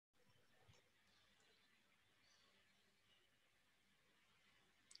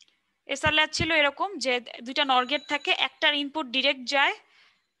SR latch ছিল এরকম যে দুইটা নর গেট থাকে, একটার ইনপুট ডিরেক্ট যায়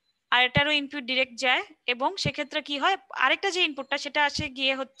আর এটারও ইনপুট ডিরেক্ট যায়, এবং সেক্ষেত্রে কি হয় আরেকটা যে ইনপুটটা সেটা আসে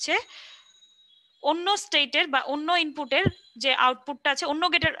গিয়ে হচ্ছে অন্য স্টেটের বা অন্য ইনপুটের যে আউটপুটটা আছে অন্য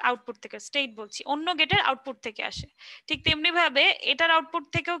গেটের আউটপুট থেকে, স্টেট বলছি অন্য গেটের আউটপুট থেকে আসে। ঠিক তেমনি ভাবে এটার আউটপুট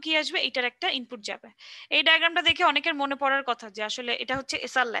থেকেও কি আসবে, এটার একটা ইনপুট যাবে। এই ডায়াগ্রামটা দেখে অনেকের মনে পড়ার কথা যে আসলে এটা হচ্ছে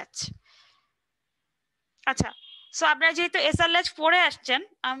এসআর ল্যাচ। আচ্ছা, সো আপনারা যেহেতু এসআর ল্যাচ পড়ে আসছেন,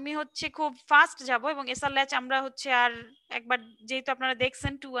 আমি হচ্ছে খুব ফাস্ট যাব এবং এসআর ল্যাচ আমরা হচ্ছে আর একবার যেহেতু আপনারা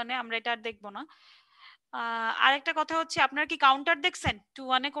দেখছেন 2-1-এ, আমরা এটা আর দেখবো না। আরেকটা কথা হচ্ছে আপনারা কি কাউন্টার দেখছেন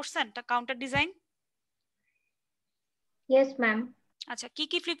 2-1-এ করছেন কাউন্টার ডিজাইন? Yes ma'am. আচ্ছা, কি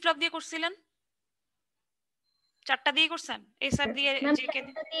কি ফ্লিপ ফ্লপ দিয়ে করছিলেন? 4টা দিয়ে করছেন? এসআর দিয়ে ম্যাম জেকে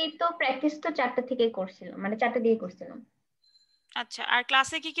দিয়ে? 4টা দিয়ে তো প্র্যাকটিস তো 4টা থেকেই করছিলাম, মানে 4টা দিয়ে করছিলাম। আচ্ছা, আর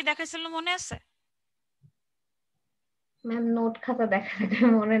ক্লাসে কি কি দেখাইছিল মনে আছে? ম্যাম নোট খাতা দেখা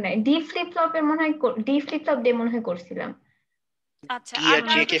মনে নাই। ডি ফ্লিপ ফ্লপের মনে হয় ডি ফ্লিপ ফ্লপ দিয়ে মনে হয় করছিলাম। আচ্ছা, টি আর আর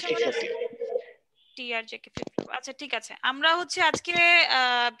কারো জে কে কিছু ফ্লিপ মনে ফ্লপ আছে? দিয়ে। টি আর জে কে ফ্লিপ ফ্লপ। আচ্ছা ঠিক আছে, আমরা হচ্ছে আজকে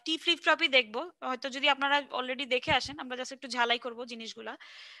টি ফ্লিপ ফ্লপই দেখবো। হয়তো যদি আপনারা অলরেডি দেখে আসেন, আমরা জাস্ট একটু ঝালাই করব জিনিসগুলা।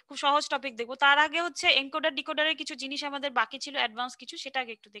 খুব সহজ টপিক দেখবো। তার আগে হচ্ছে এনকোডার ডিকোডারের কিছু জিনিস আমাদের বাকি ছিল, অ্যাডভান্স কিছু, সেটা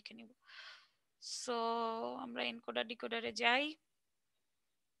আগে একটু দেখে নিব। সো আমরা এনকোডার ডিকোডারে যাই।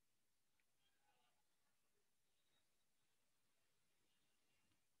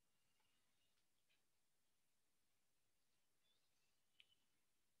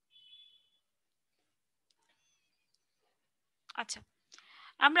 আচ্ছা,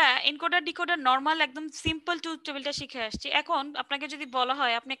 আমরা এনকোডার ডিকোডার নরমাল একদম সিম্পল ট্রুথ টেবিলটা শিখে আসছি। এখন আপনাকে যদি বলা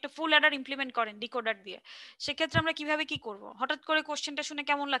হয় আপনি একটা ফুল অ্যাডার ইমপ্লিমেন্ট করেন ডিকোডার দিয়ে, সেক্ষেত্রে আমরা কিভাবে কি করব? হঠাৎ করে কোশ্চেনটা শুনে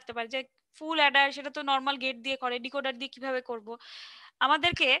কেমন লাগতে পারে যে ফুল অ্যাডার সেটা তো নর্মাল গেট দিয়ে করে, ডিকোডার দিয়ে কিভাবে করব?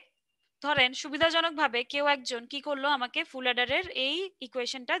 আমাদেরকে ধরেন সুবিধাজনকভাবে কেউ একজন কি করলো, আমাকে ফুল অ্যাডারের এই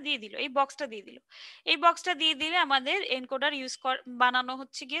ইকুয়েশনটা দিয়ে দিল, এই বক্সটা দিয়ে দিল। এই বক্সটা দিয়ে দিলে আমাদের এনকোডার বানানো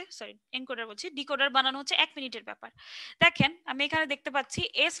হচ্ছে গিয়ে, সরি এনকোডার বলছি, ডিকোডার বানানো হচ্ছে 1 মিনিটের ব্যাপার। দেখেন আমি এখানে দেখতে পাচ্ছি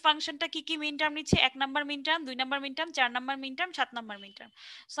এস ফাংশনটা কি কি মিন টার্ম নিচ্ছে, 1 নাম্বার মিন টার্ম, 2 নাম্বার মিন টার্ম, 4 নাম্বার মিন টার্ম, 7 নাম্বার মিন টার্ম।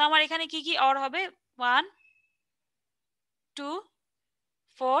 সো আমার এখানে কি কি অর হবে, 1 2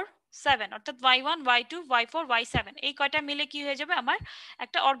 4 7, অর্থাৎ y1 y2 y4 y7, এই কয়টা মিলে কি হয়ে যাবে আমার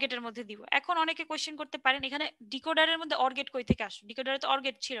একটা অর গেটের মধ্যে দিব। এখন অনেকে কোশ্চেন করতে পারেন এখানে ডিকোডারের মধ্যে অর গেট কই থেকে আসলো, ডিকোডারে তো অর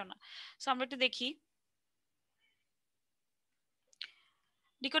গেট ছিল না। সো আমরা একটু দেখি,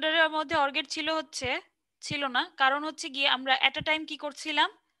 ডিকোডারের মধ্যে অর গেট ছিল না, কারণ হচ্ছে গিয়ে আমরা এট আ টাইম কি করছিলাম,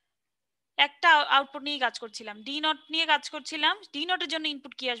 একটা আউটপুট নিয়ে কাজ করছিলাম, ডি নট নিয়ে কাজ করছিলাম। ডি নটের জন্য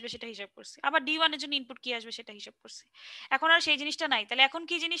ইনপুট কি আসবে সেটা হিসাব করছি, আবার ডি ওয়ানের জন্য ইনপুট কি আসবে সেটা হিসাব করছি। এখন আর সেই জিনিসটা নাই। তাহলে এখন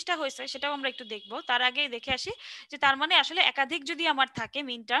কি জিনিসটা হয়েছে সেটাও আমরা একটু দেখবো। তার আগে দেখে আসি যে তার মানে আসলে একাধিক যদি আমার থাকে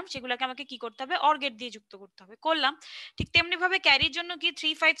মিন টার্ম, সেগুলোকে আমাকে কি করতে হবে, অর গেট দিয়ে যুক্ত করতে হবে। করলাম। ঠিক তেমনি ভাবে ক্যারির জন্য কি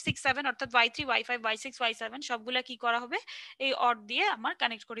 3 5 6 7 অর্থাৎ y3 y5 y6 y7 সবগুলা কি করা হবে, এই অর দিয়ে আমার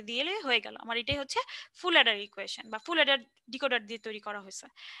কানেক্ট করে দিলে হয়ে গেল আমার। এটাই হচ্ছে ফুল অ্যাডার ইকুয়েশন বা ফুল অ্যাডার ডিকোডার দিয়ে তৈরি করা হয়েছে।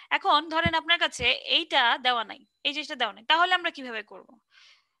 এখন ধরেন আপনার কাছে এইটা দেওয়া নাই, এই জিনিসটা দেওয়া নাই, তাহলে আমরা কিভাবে করব?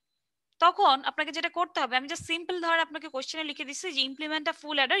 তখন আপনাকে যেটা করতে হবে, আমি জাস্ট সিম্পল ধরে আপনাকে কোশ্চেনে লিখে দিচ্ছি যে ইমপ্লিমেন্ট আ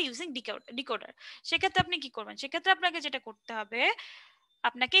ফুল অ্যাডার ইউজিং ডিকোডার। সেক্ষেত্রে আপনি কি করবেন? সেক্ষেত্রে আপনাকে যেটা করতে হবে,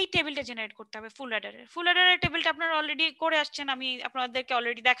 আপনাকে এই টেবিলটা জেনারেট করতে হবে ফুল অ্যাডারের। ফুল অ্যাডারের টেবিলটা আপনারা অলরেডি করে আসছেন, আমি আপনাদেরকে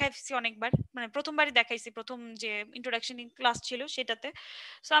অলরেডি দেখাইছি অনেকবার, মানে প্রথমবারই দেখাইছি, প্রথম যে ইন্ট্রোডাকশন ক্লাস ছিল সেটাতে।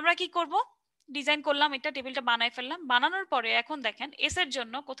 সো আমরা কি করব, ডিজাইন করলাম, এটা টেবিলটা বানাই ফেললাম। বানানোর পরে এখন দেখেন এস এর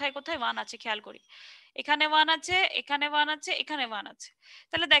জন্য কোথায় কোথায় ওয়ান আছে খেয়াল করি। এখানে ওয়ান আছে, এখানে ওয়ান আছে, এখানে ওয়ান আছে।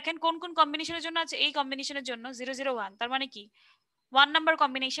 তাহলে দেখেন কোন কোন কম্বিনেশনের জন্য আছে, এই কম্বিনেশনের জন্য 0 0 1, তার মানে কি 1 নাম্বার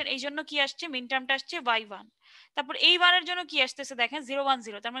কম্বিনেশন, এই জন্য কি আসছে, মিন টার্মটা আসছে y1। তারপর এই ওয়ানের জন্য কি আসতেছে দেখেন 0 1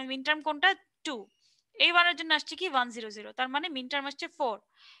 0, তার মানে মিন টার্ম কোনটা 2। এই ওয়ানের জন্য আসছে কি 1 0 0, তার মানে মিন টার্ম আসছে 4।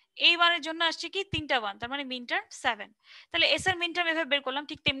 এই ওয়ানের জন্য আসছে কি 3টা ওয়ান, তার মানে মিন টার্ম 7। তাহলে এস এর মিন টার্ম এভাবে বের করলাম।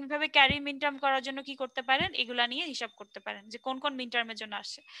 ঠিক তেমনি ভাবে ক্যারি মিন টার্ম করার জন্য কি করতে পারেন, এগুলা নিয়ে হিসাব করতে পারেন যে কোন কোন মিন টার্মের জন্য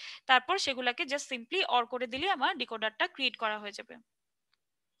আসছে। তারপর সেগুলাকে জাস্ট সিম্পলি অর করে দিলে আমার ডিকোডারটা ক্রিয়েট করা হয়ে যাবে।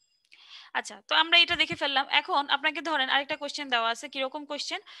 আচ্ছা, তো আমরা এটা দেখে ফেললাম। এখন আপনাকে ধরেন আরেকটা কোশ্চেন দেওয়া আছে, কিরকম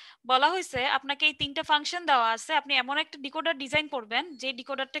কোশ্চেন বলা হয়েছে, আপনাকে এই 3টা ফাংশন দেওয়া আছে, আপনি এমন একটা ডিকোডার ডিজাইন করবেন যে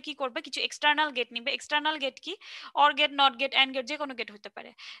ডিকোডারটা কি করবে, কিছু এক্সটার্নাল গেট নিবে। এক্সটার্নাল গেট কি, or gate, not get, and gate, যে কোনো গেট হতে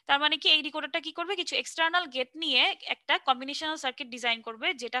পারে। তার মানে কি এই ডিকোডারটা কি করবে, কিছু এক্সটার্নাল গেট নিয়ে একটা কম্বিনেশনাল সার্কিট ডিজাইন করবে,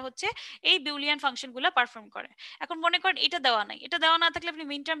 যেটা হচ্ছে এই বিউলিয়ান ফাংশনগুলো পারফর্ম করে। এখন মনে করেন এটা দেওয়া নাই, এটা দেওয়া না থাকলে আপনি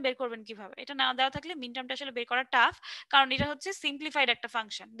মিন টার্ম বের করবেন কিভাবে? এটা না দেওয়া থাকলে মিন টার্মটা আসলে বের করা টাফ, কারণ এটা হচ্ছে সিম্পলিফাইড একটা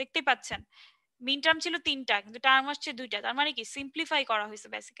ফাংশন। দেখতেই পাচ্ছেন মিন টার্ম ছিল 3টা কিন্তু টার্ম আসছে 2টা, তার মানে কি সিম্পলিফাই করা হয়েছে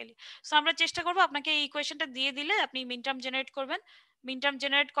বেসিক্যালি। সো আমরা চেষ্টা করব আপনাকে এই ইকুয়েশনটা দিয়ে দিলে আপনি মিন টার্ম জেনারেট করবেন। মিন টার্ম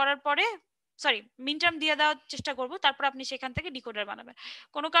জেনারেট করার পরে সরি মিন টার্ম দিয়ে দেওয়ার চেষ্টা করব, তারপর আপনি সেখান থেকে ডিকোডার বানাবেন।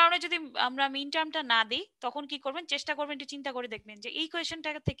 কোনো কারণে যদি আমরা মিন টার্মটা না দিই, তখন কি করবেন, চেষ্টা করবেন একটু চিন্তা করে দেখবেন যে এই কোয়েশ্চেনটা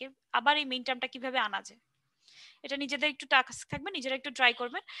থেকে আবার এই মিন টার্মটা কিভাবে আনা যায়। এটা নিজেদের একটু টাস্ক থাকবে, নিজেরা একটু ট্রাই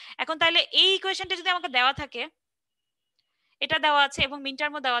করবেন। এখন তাহলে এই ইকুয়েশনটা যদি আমাকে দেওয়া থাকে, এটা দেওয়া আছে এবং মিন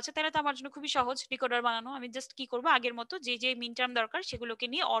টার্মও দেওয়া আছে, তাহলে তো আমার জন্য খুবই সহজ ডিকোডার বানানো। আমি জাস্ট কি করব, আগের মতো যে যে মিন টার্ম দরকার সেগুলোকে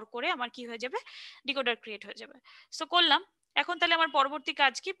নিয়ে অর করে আমার কি হয়ে যাবে, ডিকোডার ক্রিয়েট হয়ে যাবে। সো করলাম। এখন তাহলে আমার পরবর্তী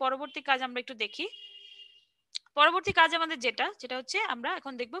কাজ কি, পরবর্তী কাজ আমরা একটু দেখি। পরবর্তী কাজ আমাদের যেটা যেটা হচ্ছে আমরা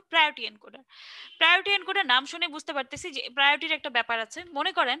এখন দেখব প্রায়োরিটি এনকোডার। প্রায়োরিটি এনকোডার নাম শুনে বুঝতে পারতেছি যে প্রায়োরিটির একটা ব্যাপার আছে।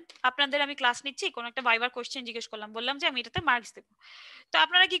 মনে করেন আপনাদের আমি ক্লাস নিচ্ছি, কোন একটা ভাইবার কোশ্চেন জিজ্ঞেস করলাম, বললাম যে আমি এটাতে মার্কস দেবো। তো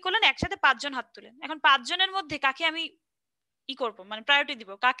আপনারা কি করলেন, একসাথে 5 জন হাত তুলেন। এখন 5 জনের মধ্যে কাকে আমি ই করব, মানে প্রায়োরিটি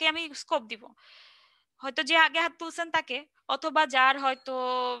দিব, কাকে আমি স্কোপ দিব? হয়তো যে আগে হাত তুলছেন তাকে, অথবা যার হয়তো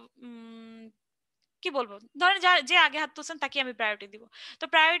কি বলবো, ধরেন যার যে আগে হাত তুলছেন তাকে আমি প্রায়োরিটি দিব। তো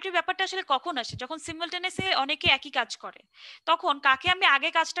প্রায়োরিটির ব্যাপারটা আসলে কখন আসে, যখন সিমultaneously অনেকে একই কাজ করে, তখন কাকে আমি আগে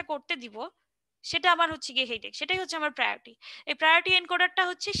কাজটা করতে দিব সেটা আমার হচ্ছে গিয়ে হেডেক, সেটাই হচ্ছে আমার প্রায়োরিটি। এই প্রায়োরিটি এনকোডারটা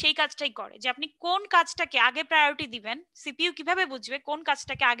হচ্ছে সেই কাজটাই করে, যে আপনি কোন কাজটাকে আগে প্রায়োরিটি দিবেন, সিপিইউ কিভাবে বুঝবে কোন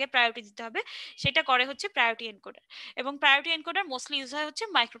কাজটাকে আগে প্রায়োরিটি দিতে হবে, সেটা করে হচ্ছে প্রায়োরিটি এনকোডার। এবং প্রায়োরিটি এনকোডার মোস্টলি ইউজ হয় হচ্ছে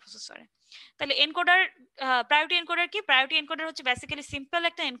মাইক্রোপ্রসেসরে। তাহলে এনকোডার, প্রায়োরিটি এনকোডার কি, প্রায়োরিটি এনকোডার হচ্ছে বেসিক্যালি সিম্পল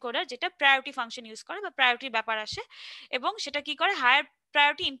একটা এনকোডার যেটা প্রায়োরিটি ফাংশন ইউজ করে বা প্রায়োরিটির ব্যাপার আসে, এবং সেটা কি করে, higher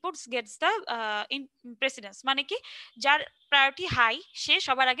priority inputs Gates the in precedence, মানে কি, যার প্রায়োরিটি হাই সে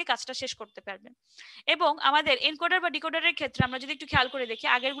সবার আগে কাজটা শেষ করতে পারবে। এবং আমাদের এনকোডার বা ডিকোডারের ক্ষেত্রে আমরা যদি একটু খেয়াল করে দেখি,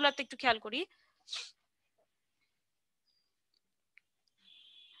 আগের গুলাতে একটু খেয়াল করি,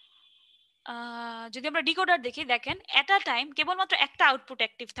 যদি আমরা ডিকোডার দেখি, দেখেন এট আ টাইম কেবলমাত্র একটা আউটপুট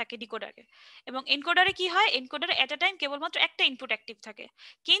অ্যাক্টিভ থাকে ডিকোডারে, এবং এনকোডারে কি হয়, এনকোডারে এট আ টাইম কেবলমাত্র একটা ইনপুট অ্যাক্টিভ থাকে।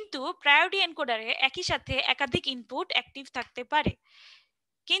 কিন্তু প্রায়োরিটি এনকোডারে একই সাথে একাধিক ইনপুট অ্যাক্টিভ থাকতে পারে।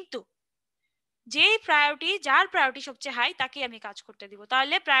 কিন্তু যেই প্রায়োরিটি, যার প্রায়োরিটি সবচেয়ে হাই তাকে আমি কাজ করতে দিব।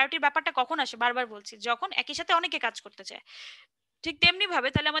 তাহলে প্রায়োরিটির ব্যাপারটা কখন আসে, বারবার বলছি, যখন একই সাথে অনেকে কাজ করতে চায়। ঠিক তেমনি ভাবে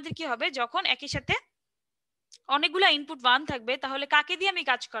তাহলে আমাদের কি হবে, যখন একই সাথে অনেকগুলো ইনপুট ওয়ান থাকবে, তাহলে কাকে দিয়ে আমি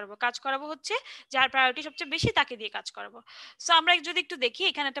কাজ করাবো, কাজ করাবো হচ্ছে যার প্রায়োরিটি সবচেয়ে বেশি তাকে দিয়ে কাজ করাবো। সো আমরা যদি একটু দেখি,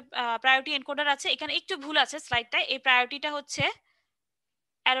 এখানে একটা প্রায়োরিটি এনকোডার আছে, এখানে একটু ভুল আছে স্লাইডটায়, এই প্রায়োরিটিটা হচ্ছে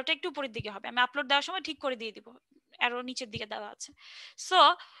অ্যারোটা একটু উপরের দিকে হবে, আমি আপলোড দেওয়ার সময় ঠিক করে দিয়ে দিব, অ্যারো নিচের দিকে দেওয়া আছে। সো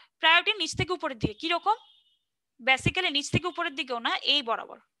প্রায়োরিটি নিচ থেকে উপরের দিকে কিরকম, বেসিক্যালি নিচ থেকে উপরের দিকেও না, এই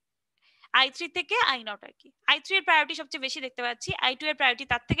বরাবর i3 থেকে i0 আর কি। i3 এর প্রায়োরিটি সবচেয়ে বেশি দেখতে পাচ্ছি, i2 এর প্রায়োরিটি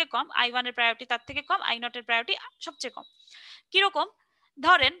তার থেকে কম, i1 এর প্রায়োরিটি তার থেকে কম, i0 এর প্রায়োরিটি সবচেয়ে কম। কিরকম,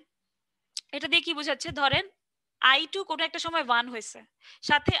 ধরেন এটা দিয়ে কি বোঝাচ্ছে, ধরেন i2 কোনো একটা সময় 1 হয়েছে,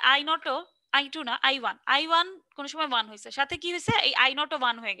 সাথে i0 ও, i2 না i1 কোন সময় 1 হয়েছে, সাথে কি হয়েছে, এই i0 ও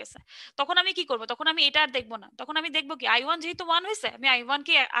 1 হয়ে গেছে। তখন আমি কি করব, তখন আমি এটা আর দেখবো না, তখন আমি দেখবো কি, i1 যেহেতু 1 হয়েছে আমি i1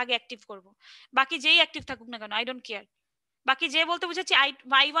 কে আগে অ্যাক্টিভ করব, বাকি যেই অ্যাক্টিভ থাকুক না কেন আই ডোন্ট কেয়ার। বাকি যে বলতে বুঝাচ্ছি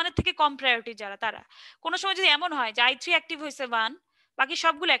i1 এর থেকে কম প্রায়োরিটি যারা, তারা। কোনো সময় যদি এমন হয় যে i3 অ্যাক্টিভ হয়েছে 1, বাকি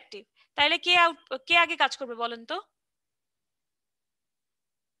সবগুলো অ্যাক্টিভ, তাহলে কে আগে কাজ করবে বলেন তো,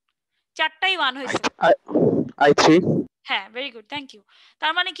 চারটাই 1 হয়েছে। I3. হ্যাঁ, ভেরি গুড, থ্যাংক ইউ।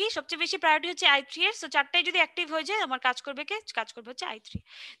 তার মানে কি, সবচেয়ে বেশি প্রায়োরিটি হচ্ছে i3 এর, সো চারটাই যদি অ্যাক্টিভ হয়ে যায় আমার কাজ করবে কে, কাজ করবে হচ্ছে i3।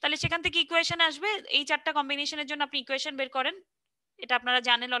 তাহলে সেখান থেকে ইকুয়েশন আসবে, এই চারটা কম্বিনেশনের জন্য আপনি ইকুয়েশন বের করেন, এটা আপনারা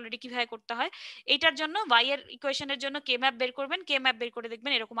জানেন অলরেডি কিভাবে করতে হয়। এইটার জন্য y এর ইকুয়েশনের জন্য কে ম্যাপ বের করবেন, কে ম্যাপ বের করে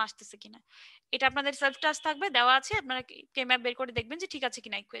দেখবেন এরকম আসতেছে কিনা। এটা আপনাদের সেলফ টাস্ক থাকবে, দেওয়া আছে, আপনারা কে ম্যাপ বের করে দেখবেন যে ঠিক আছে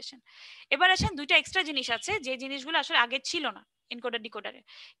কিনা ইকুয়েশন। এবার আসেন, দুইটা এক্সট্রা জিনিস আছে যে জিনিসগুলো আসলে আগে ছিল না এনকোডার ডিকোডারে।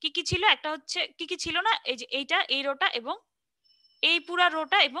 কি কি ছিল, একটা হচ্ছে কি কি ছিল না, এই যে এইটা, এই রোটা এবং এই পুরা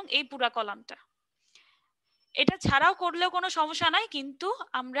রোটা এবং এই পুরা কলামটা, এটা ছাড়াও করলেও কোনো সমস্যা নাই, কিন্তু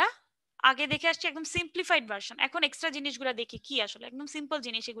আমরা আগে দেখে আসছি একদম সিম্পলিফাইড ভার্সন। এখন এক্সট্রা জিনিসগুলো দেখি কি, আসলে একদম সিম্পল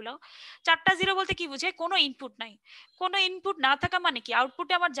জিনিস এগুলো। চারটা জিরো বলতে কি বুঝে, কোনো ইনপুট নাই। কোনো ইনপুট না থাকা মানে কি,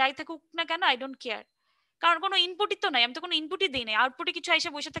 আউটপুটে আমার যাই থাকুক না কেন আই ডোন্ট কেয়ার, কারণ কোনো ইনপুটই তো নাই, আমি তো কোনো ইনপুটই দিই নাই। আউটপুটে কিছু এসে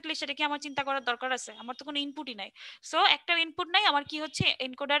বসে থাকলে সেটা কি আমার চিন্তা করার দরকার আছে, আমার তো কোনো ইনপুটই নাই। সো একটা ইনপুট নাই, আমার কি হচ্ছে,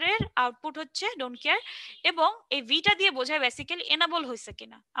 এনকোডারের আউটপুট হচ্ছে ডোন্ট কেয়ার। এবং এই ভিটা দিয়ে বোঝায় বেসিক্যালি এনাবল হয়েছে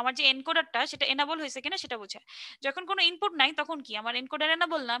কিনা, আমার যে এনকোডারটা সেটা এনাবল হয়েছে কিনা সেটা বোঝায়। যখন কোনো ইনপুট নাই তখন কি, আমার এনকোডার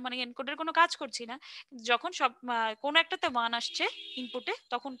এনাবল না, মানে এনকোডার কোনো কাজ করছি না। যখন সব কোনো একটাতে ওয়ান আসছে ইনপুটে,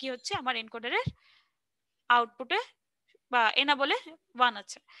 তখন কি হচ্ছে, আমার এনকোডারের আউটপুটে বা এনাবলে ওয়ান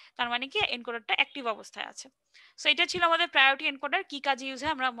আছে, তার মানে কি এনকোডারটা অ্যাক্টিভ অবস্থায় আছে। সো এটা ছিল আমাদের প্রায়োরিটি এনকোডার। কি কাজে ইউজ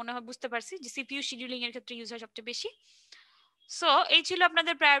হয় আমরা মনে হয় বুঝতে পারছি, যে সিপিইউ শিডিউলিং এর ক্ষেত্রে ইউজ হয় সবচেয়ে বেশি। সো এই ছিল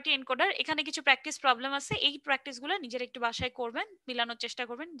আপনাদের প্রায়োরিটি এনকোডার। এখানে কিছু প্র্যাকটিস প্রবলেম আছে, এই প্র্যাকটিসগুলো নিজের একটু বাসায় করবেন, মিলানোর চেষ্টা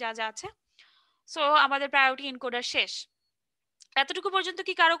করবেন যা যা আছে। সো আমাদের প্রায়োরিটি এনকোডার শেষ। এতটুকু পর্যন্ত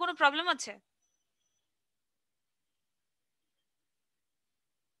কি কারো কোনো প্রবলেম আছে?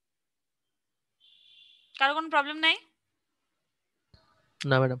 কারো কোনো প্রবলেম নাই?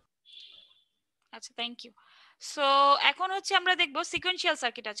 না ম্যাডাম। আচ্ছা, থ্যাংক ইউ। সো এখন হচ্ছে আমরা দেখব সিকোয়েন্সিয়াল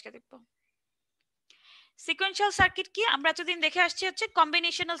সার্কিট। আজকে দেখব সিকোয়েন্সিয়াল সার্কিট কি। আমরা এতদিন দেখে আসছি হচ্ছে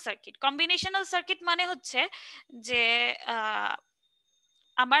কম্বিনেশনাল সার্কিট। কম্বিনেশনাল সার্কিট মানে হচ্ছে যে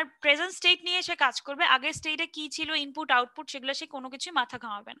আমার প্রেজেন্ট স্টেট নিয়ে সে কাজ করবে, আগের স্টেটে কি ছিল ইনপুট আউটপুট সেগুলো সে কোনো কিছু মাথা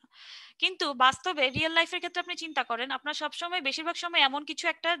ঘামাবে না। কিন্তু বাস্তবে রিয়েল লাইফের ক্ষেত্রে আপনি চিন্তা করেন, আপনার সবসময় বেশিরভাগ সময় এমন কিছু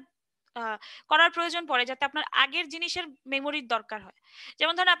একটা করার প্রয়োজন পড়ে যাতে আপনার আগের জিনিসের মেমোরির দরকার হয়।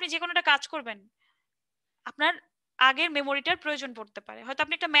 যেমন ধরেন আপনি যে কোনো একটা কাজ করবেন, আপনার আগের মেমোরিটার প্রয়োজন পড়তে পারে। হয়তো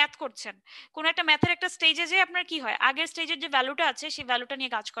আপনি একটা ম্যাথ করছেন, কোনো একটা ম্যাথের একটা স্টেজে যে আপনার কি হয়, আগের স্টেজের যে ভ্যালুটা আছে সেই ভ্যালুটা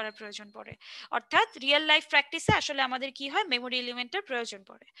নিয়ে কাজ করার প্রয়োজন পড়ে। অর্থাৎ রিয়েল লাইফ প্র্যাকটিসে আসলে আমাদের কি হয়, মেমোরি এলিমেন্টের প্রয়োজন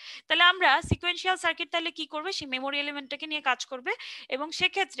পড়ে। তাহলে আমরা সিকোয়েন্সিয়াল সার্কিট তাহলে কি করবে, সেই মেমোরি এলিমেন্টটাকে নিয়ে কাজ করবে। এবং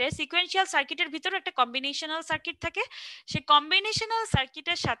সেক্ষেত্রে সিকোয়েন্সিয়াল সার্কিটের ভিতরে একটা কম্বিনেশনাল সার্কিট থাকে। সেই কম্বিনেশনাল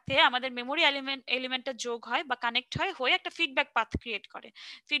সার্কিটের সাথে আমাদের মেমোরি এলিমেন্টটা যোগ হয় বা কানেক্ট হয়, হয়ে একটা ফিডব্যাক পাথ ক্রিয়েট করে।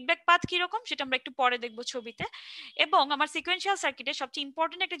 ফিডব্যাক পাথ কিরকম সেটা আমরা একটু পরে দেখবো ছবিতে। এবং আমার সিকোয়েন্সিয়াল সার্কিটে সবচেয়ে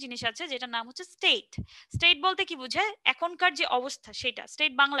ইম্পর্টেন্ট একটা জিনিস আছে যেটার নাম হচ্ছে স্টেট। স্টেট বলতে কি বোঝায়, এখনকার যে অবস্থা সেটা।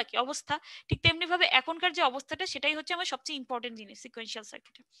 স্টেট বাংলা কি, অবস্থা। ঠিক তেমনি ভাবে এখনকার যে অবস্থাটা সেটাই হচ্ছে আমার সবচেয়ে ইম্পর্টেন্ট জিনিস সিকোয়েন্সিয়াল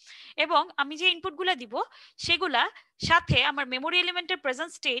সার্কিটে। এবং আমি যে ইনপুটগুলো দিব সেগুলা সাথে আমার মেমোরি এলিমেন্টের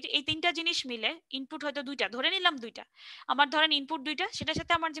প্রেজেন্ট স্টেট, এই তিনটা জিনিস মিলে, ইনপুট হয়তো দুইটা ধরে নিলাম, দুইটা আমার ধরেন ইনপুট দুইটা, সেটার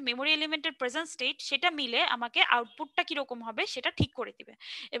সাথে আমার যে মেমোরি এলিমেন্টের প্রেজেন্ট স্টেট সেটা মিলে আমাকে আউটপুটটা কিরকম হবে সেটা ঠিক করে দিবে।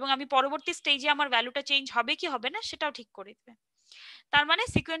 এবং আমি পরবর্তী স্টেজে আমার ভ্যালুটা চেঞ্জ হবে কি হবে না সেটাও ঠিক করে দিবে। তার মানে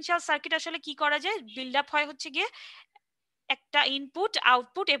সিকোয়েন্সিয়াল সার্কিট আসলে কি করা যায়, বিল্ড আপ হয় হচ্ছে গিয়ে একটা ইনপুট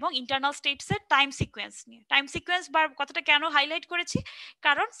আউটপুট এবং ইন্টারনাল স্টেটস এর টাইম সিকোয়েন্স নিয়ে। টাইম সিকোয়েন্স বার কথাটা কেন হাইলাইট করেছি,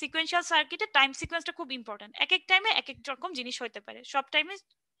 কারণ সিকোয়েন্সিয়াল সার্কিটে টাইম সিকোয়েন্সটা খুব ইম্পর্টেন্ট। এক এক টাইমে এক এক রকম জিনিস হতে পারে, সব টাইমে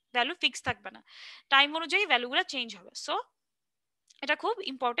ভ্যালু ফিক্স থাকবে না, টাইম অনুযায়ী ভ্যালুগুলো চেঞ্জ হবে। সো এটা খুব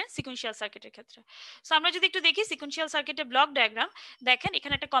ইম্পর্টেন্ট সিকোয়েন্সিয়াল সার্কিটের ক্ষেত্রে। সো আমরা যদি একটু দেখি সিকোয়েন্সিয়াল সার্কিটের ব্লক ডায়াগ্রাম, দেখেন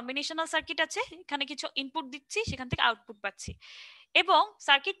এখানে একটা কম্বিনেশনাল সার্কিট আছে, এখানে কিছু ইনপুট দিচ্ছি সেখান থেকে আউটপুট পাচ্ছি। এবং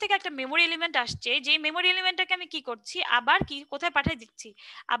সার্কিট থেকে একটা মেমোরি এলিমেন্ট আসছে, যে মেমোরি এলিমেন্টটাকে আমি কি করছি, আবার কি কোথায় পাঠিয়ে দিচ্ছি,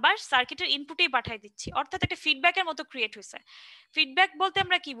 আবার সার্কিটের ইনপুটেই পাঠিয়ে দিচ্ছি। অর্থাৎ একটা ফিডব্যাকের মতো ক্রিয়েট হয়েছে। ফিডব্যাক বলতে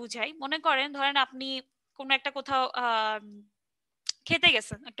আমরা কি বুঝাই, মনে করেন ধরেন আপনি কোনো একটা কোথাও খেতে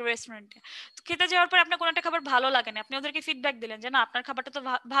গেছেন একটা রেস্টুরেন্টে। খেতে যাওয়ার পর আপনার কোনো একটা খাবার ভালো লাগে না, আপনি ওদেরকে ফিডব্যাক দিলেন যে না আপনার খাবারটা তো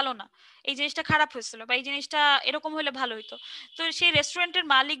ভালো না, এই জিনিসটা খারাপ হয়েছিল বা এই জিনিসটা এরকম হলে ভালো হতো। তো সেই রেস্টুরেন্টের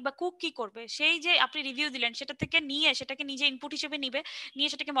মালিক বা কুক কি করবে, সেই যে আপনি রিভিউ দিলেন সেটা থেকে নিয়ে সেটাকে নিজে ইনপুট হিসেবে নিবে, নিয়ে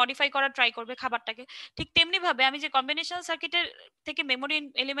সেটাকে মডিফাই করার ট্রাই করবে খাবারটাকে। ঠিক তেমনি ভাবে আমি যে কম্বিনেশনাল সার্কিটের থেকে মেমোরি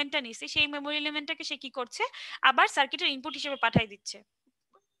এলিমেন্টটা নিছি, সেই মেমোরি এলিমেন্টটাকে সে কি করছে, আবার সার্কিটের ইনপুট হিসেবে পাঠিয়ে দিচ্ছে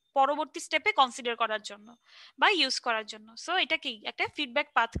পরবর্তী স্টেপে কনসিডার করার জন্য বা ইউজ করার জন্য। সো এটা কি একটা ফিডব্যাক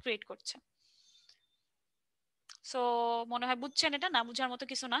পাথ ক্রিয়েট করছে। সো মনে হয় বুঝছেন, এটা না বুঝার মতো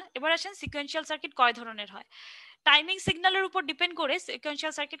কিছু না। এবার আসেন সিকোয়েন্সিয়াল সার্কিট কয় ধরনের হয়। টাইমিং সিগন্যালের উপর ডিপেন্ড করে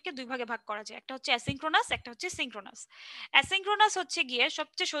সিকোয়েন্সিয়াল সার্কিটকে দুই ভাগে ভাগ করা যায়, একটা হচ্ছে অ্যাসিঙ্ক্রোনাস, একটা হচ্ছে সিঙ্ক্রোনাস। অ্যাসিঙ্ক্রোনাস হচ্ছে গিয়ে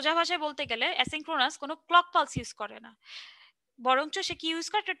সবচেয়ে সোজা ভাষায় বলতে গেলে অ্যাসিঙ্ক্রোনাস কোনো ক্লক পালস ইউজ করে না, বরঞ্চ সে কি ইউজ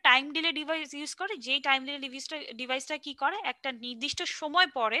করে, একটা টাইম ডিলে ডিভাইস ইউজ করে। যেই টাইম ডিলে ডিভাইসটা কি করে, একটা নির্দিষ্ট সময়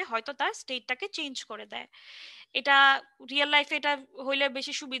পরে হয়তো তার স্টেটটাকে চেঞ্জ করে দেয়। এটা রিয়েল লাইফে এটা হইলে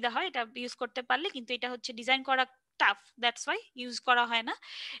বেশি সুবিধা হয় এটা ইউজ করতে পারলে, কিন্তু এটা হচ্ছে ডিজাইন করা টাফ, দ্যাটস ওয়াই ইউজ করা হয় না।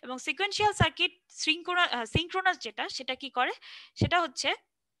 এবং সিকোয়েন্সিয়াল সার্কিট সিঙ্ক্রোনাস যেটা, সেটা কি করে, সেটা হচ্ছে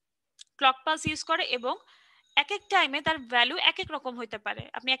ক্লক পালস ইউজ করে এবং এক এক টাইমে তার ভ্যালু এক এক রকম হইতে পারে।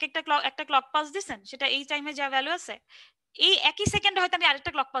 আপনি একটা ক্লক পালস দিছেন, সেটা এই টাইমে যা ভ্যালু আছে এই একই সেকেন্ডে হয়তো আমি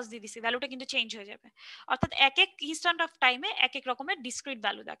আরেকটা ক্লক পালস দিয়ে দিছি, ভ্যালুটা কিন্তু চেঞ্জ হয়ে যাবে। অর্থাৎ এক এক ইনস্ট্যান্ট অফ টাইমে এক এক রকমের ডিসক্রিট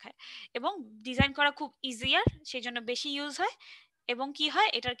ভ্যালু দেখায়। এবং ডিজাইন করা খুব ইজিয়ার, সেই জন্য বেশি ইউজ হয়। এবং কি হয়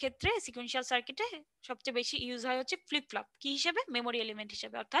এটার ক্ষেত্রে সিকোয়েন্সিয়াল সার্কিটে সবচেয়ে বেশি ইউজ হয় হচ্ছে ফ্লিপ ফ্লপ কি হিসেবে, মেমোরি এলিমেন্ট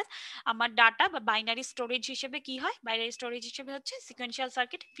হিসেবে। অর্থাৎ আমার ডাটা বা বাইনারি স্টোরেজ হিসেবে কি হয়, বাইনারি স্টোরেজ হিসেবে হচ্ছে sequential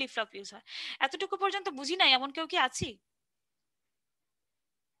circuit flip flop use হয়। এতটুকু পর্যন্ত বুঝি নাই, এমন কেউ কি আছি?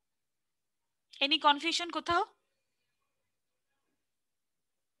 এনি কনফিউশন কোথাও?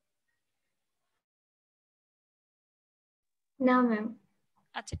 না ম্যাম।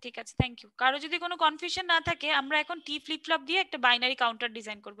 আচ্ছা ঠিক আছে, থ্যাংক ইউ। কারো যদি কোনো কনফিউশন না থাকে, আমরা এখন টি ফ্লিপ ফ্লপ দিয়ে একটা বাইনারি কাউন্টার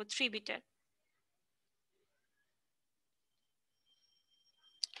ডিজাইন করব 3 বিটের।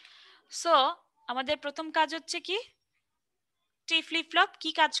 সো আমাদের প্রথম কাজ হচ্ছে কি, টি ফ্লিপ ফ্লপ কি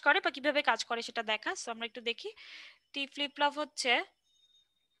কাজ করে বা কিভাবে কাজ করে সেটা দেখা। সো আমরা একটু দেখি। টি ফ্লিপ ফ্লপ হচ্ছে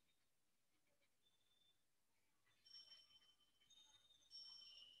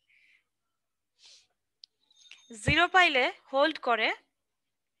 0 পাইলে হোল্ড করে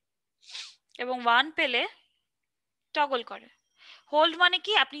এবং 1 পেলে টগল করে। হোল্ড মানে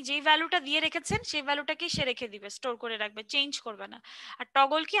কি, আপনি যেই ভ্যালুটা দিয়ে রেখেছেন সেই ভ্যালুটাকে সে রেখে দিবে, স্টোর করে রাখবে, চেঞ্জ করবে না। আর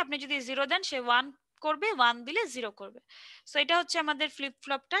টগল কি, আপনি যদি 0 দেন সে 1 করবে, 1 দিলে 0 করবে। সো এটা হচ্ছে আমাদের ফ্লিপ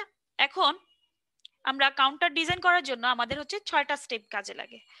ফ্লপটা। এখন আমরা কাউন্টার ডিজাইন করার জন্য আমাদের হচ্ছে 6টা স্টেপ কাজে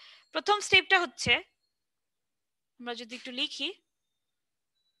লাগে। প্রথম স্টেপটা হচ্ছে, আমরা যদি একটু লিখি,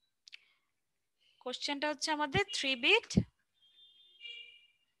 কোশ্চেনটা হচ্ছে আমাদের 3 বিট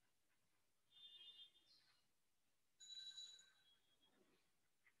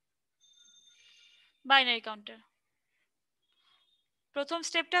বাইনারি কাউন্টার। প্রথম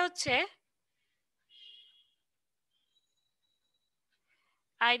স্টেপটা হচ্ছে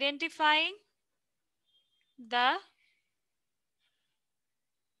identifying the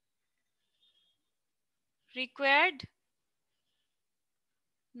required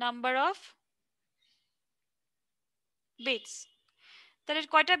number of bits। তাহলে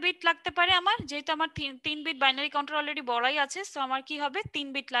কয়টা বিট লাগতে পারে আমার, যেহেতু আমার 3 বিট বাইনারি কাউন্টার অলরেডি বড়াই আছে, সো আমার কি হবে 3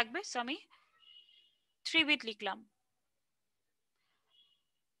 বিট লাগবে, সো আমি 3 বিট লিখলাম।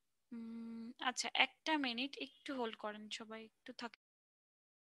 আচ্ছা একটা মিনিট একটু হোল্ড করেন সবাই, একটু থাক।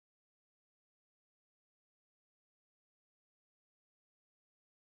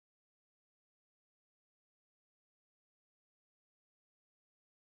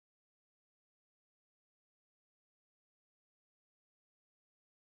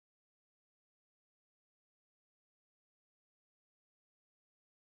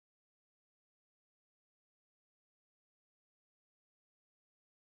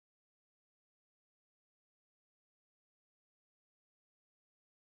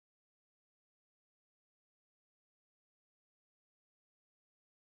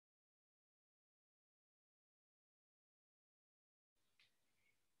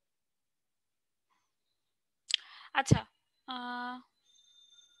 আচ্ছা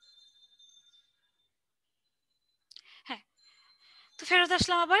হ্যাঁ, তো ফেরত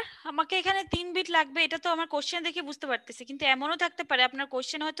আসলাম আবার। আমাকে এখানে 3 বিট লাগবে, এটা তো আমার কোশ্চেন দেখে বুঝতে পারতেছি, কিন্তু এমনও থাকতে পারে আপনার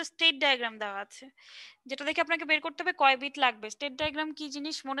কোশ্চেন হয়তো স্টেট ডায়াগ্রাম দেওয়া আছে, যেটা দেখে আপনাকে বের করতে হবে কয় বিট লাগবে। স্টেট ডায়াগ্রাম কি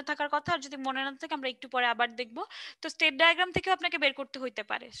জিনিস মনে থাকার কথা, আর যদি মনে না থাকে আমরা একটু পরে আবার দেখব। তো স্টেট ডায়াগ্রাম থেকেও আপনাকে বের করতে হইতে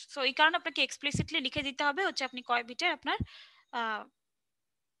পারে, সো এই কারণে আপনাকে এক্সপ্লিসিটলি লিখে দিতে হবে হচ্ছে আপনি কয় বিটের আপনার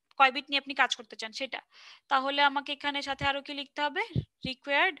কয় বিট নিয়ে আপনি কাজ করতে চান সেটা। তাহলে আমাকে এখানে সাথে আরো কি লিখতে হবে,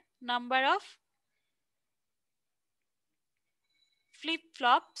 required number of flip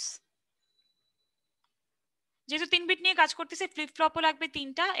flops. যেহেতু 3 বিট নিয়ে কাজ করতেছে, ফ্লিপ ফ্লপও লাগবে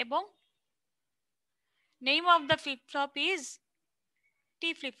 3টা, এবং name of the flip flop is T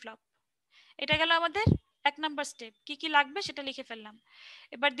flip flop. এটা গেল আমাদের 1 নাম্বার স্টেপ, কি কি লাগবে সেটা লিখে ফেললাম।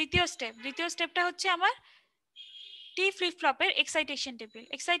 এবার দ্বিতীয় স্টেপটা হচ্ছে আমার টি ফ্লিপ ফ্লপের এক্সাইটেশন টেবিল।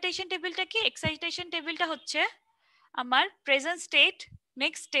 এক্সাইটেশন টেবিলটা কি? এক্সাইটেশন টেবিলটা হচ্ছে আমার প্রেজেন্ট স্টেট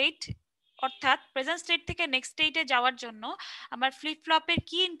নেক্সট স্টেট, অর্থাৎ প্রেজেন্ট স্টেট থেকে নেক্সট স্টেটে যাওয়ার জন্য আমার ফ্লিপ ফ্লপের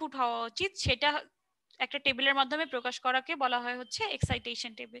কি ইনপুট হওয়া উচিত সেটা একটা টেবিলের মাধ্যমে প্রকাশ করাকে বলা হয় হচ্ছে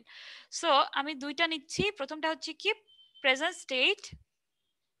এক্সাইটেশন টেবিল। সো আমি দুইটা নিচ্ছি, প্রথমটা হচ্ছে কি প্রেজেন্ট স্টেট,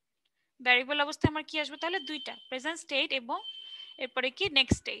 ভ্যারিয়েবল অবস্থায় আমার কি আসবে তাহলে দুইটা, প্রেজেন্ট স্টেট এবং এরপরে কি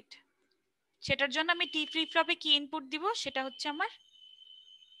নেক্সট স্টেট। সেটার জন্য আমি টি ফ্লিপ ফ্লপে কি ইনপুট দিব সেটা হচ্ছে আমার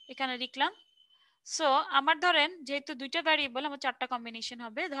এখানে লিখলাম। সো আমার ধরেন যেহেতু দুইটা ভ্যারিয়েবল, আমার 4টা কম্বিনেশন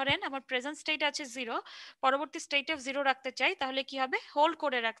হবে। ধরেন আমার প্রেজেন্ট স্টেট আছে 0, পরবর্তী স্টেটে 0 রাখতে চাই, তাহলে কি হবে, হোল্ড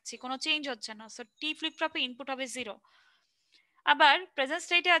করে রাখছি, কোনো চেঞ্জ হচ্ছে না, সো টি ফ্লিপ ফ্লপে ইনপুট হবে 0। আবার প্রেজেন্ট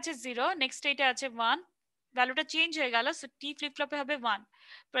স্টেটে আছে 0, নেক্সট স্টেটে আছে 1, ভ্যালুটা চেঞ্জ হয়ে গেল, সো টি ফ্লিপ ফ্লপে হবে 1।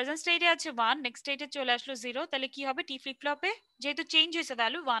 প্রেজেন্ট স্টেটে আছে 1, নেক্সট স্টেটে চলে আসলো 0, তাহলে কি হবে টি ফ্লিপ ফ্লপে যেহেতু চেঞ্জ হয়েছে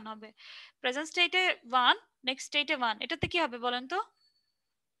ভ্যালু 1 হবে। প্রেজেন্ট স্টেটে 1, নেক্সট স্টেটে 1, এটাতে কি হবে বলেন তো,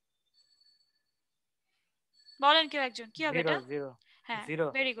 বলেন কেউ একজন, কি হবে জিরো এটা? জিরো হ্যাঁ, zero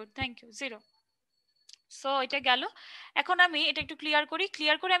very good, thank you, 0। So এটা গেল। এখন আমি এটা একটু ক্লিয়ার করি,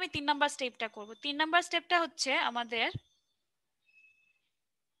 ক্লিয়ার করে আমি 3 নাম্বার স্টেপটা করব। 3 নাম্বার স্টেপটা হচ্ছে আমাদের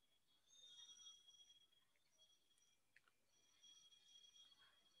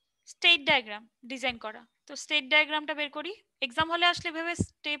স্টেট ডায়াগ্রাম ডিজাইন করা। তো স্টেট ডায়াগ্রামটা বের করি, এক্সাম হলে আসলে ভেবে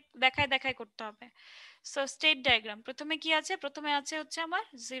স্টেপ দেখায় দেখায় করতে হবে। সো স্টেট ডায়াগ্রাম প্রথমে কি আছে, প্রথমে আছে হচ্ছে আমার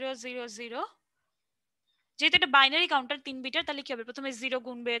 0 0 0। যেহেতু এটা বাইনারি কাউন্টার 3 বিটের, তাহলে কি হবে, প্রথমে 0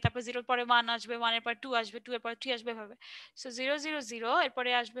 গুনবে, তারপর 0 এর পরে 1 আসবে, 1 এর পরে 2 আসবে, 2 এর পরে 3 আসবে, ভাবে। সো 0 0 0, এরপরে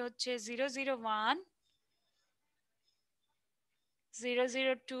আসবে হচ্ছে 0 0 1, 0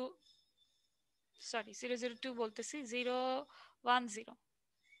 0 2, সরি 0 0 2 বলতেছি, 0 1 0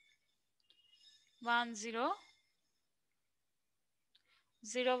 1 0,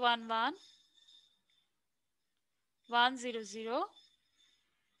 0 1 1, 1 0 0,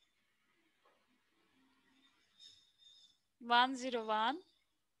 1 0 1,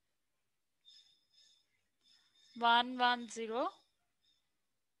 1 1 0,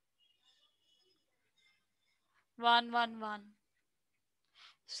 1 1 1।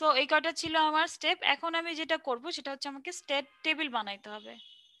 সো এই কয়টা ছিল আমার স্টেপ। এখন আমি যেটা করব সেটা হচ্ছে আমাকে স্টেট টেবিল বানাইতে হবে।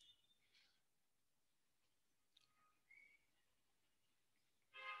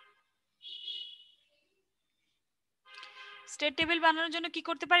 স্টেট টেবিল বানানোর জন্য কি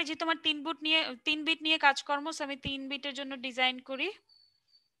করতে পারি, যে তোমার 3 বিট নিয়ে কাজকর্ম, সো আমি 3 বিটের জন্য ডিজাইন করি।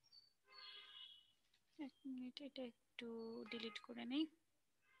 এক মিনিট, এটা একটু ডিলিট করে নেই।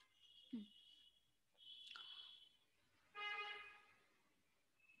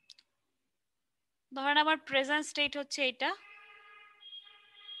 ধরেন আমার প্রেজেন্ট স্টেট হচ্ছে এটা,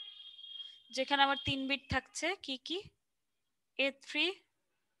 যেখানে আমার 3 বিট থাকছে। কি কি? A3,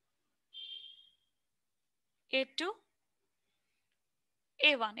 A2,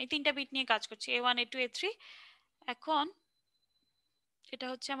 A1, এই 3টা বিট নিয়ে কাজ করছি, A1, A2, A3। এখন এটা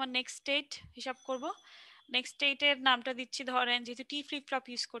হচ্ছে আমার নেক্সট স্টেট হিসাব করব। নেক্সট স্টেটের নামটা দিচ্ছি, ধরেন যেহেতু টি ফ্লিপ ফ্লপ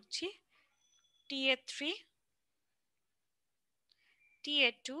ইউজ করছি, TA3,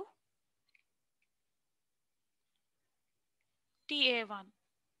 TA2, TA1।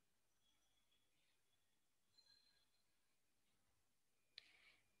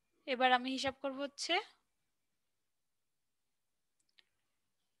 এবার আমি হিসাব করব হচ্ছে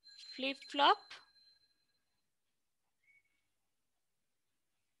ফ্লিপ ফ্লপ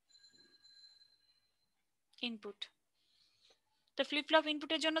ইনপুট। তো ফ্লিপ ফ্লপ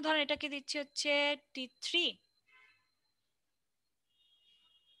ইনপুটের জন্য ধরেন এটাকে দিচ্ছি হচ্ছে T3,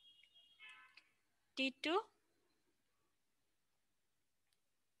 T2,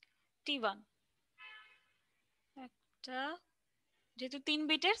 T1। একটা, যেহেতু 3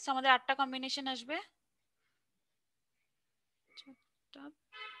 বিটের আমাদের 8টা কম্বিনেশন আসবে, 4টা,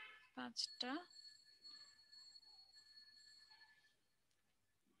 5টা,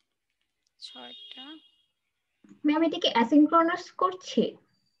 6টা। ম্যাম এটা কি অ্যাসিনক্রোনাস করছি?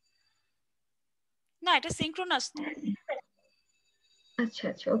 না, এটা সিঙ্ক্রোনাস তো। আচ্ছা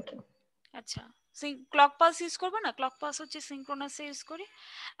আচ্ছা, ওকে। আচ্ছা, ক্লক পালস ইউজ করবো না, ক্লক পালস হচ্ছে সিঙ্ক্রোনাসে ইউজ করি।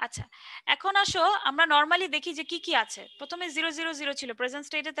 আচ্ছা, এখন আসো আমরা নর্মালি দেখি যে কি কি আছে। প্রথমে 000 ছিল প্রেজেন্ট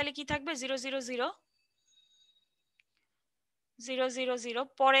স্টেটে, তাহলে কি থাকবে 000 000।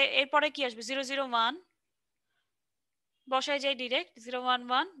 পরে এরপরে কি আসবে 001, বসায় যাই ডিরেক্ট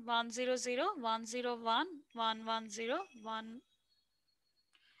 011 100 101 110 1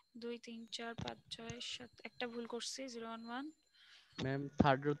 2 3 4 5 6 7, একটা ভুল করছি 011। ম্যাম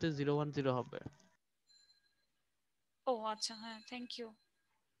থার্ড রোতে 010 হবে। ও আচ্ছা, হ্যাঁ, থ্যাংক ইউ।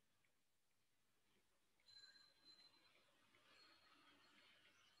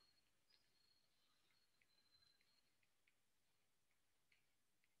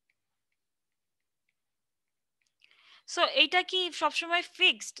 সো এইটা কি সবসময়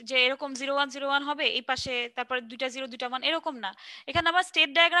ফিক্সড যে এরকম 0101 হবে এই পাশে, তারপরে দুইটা 0 দুইটা 1 এরকম না। এখানে আমার স্টেট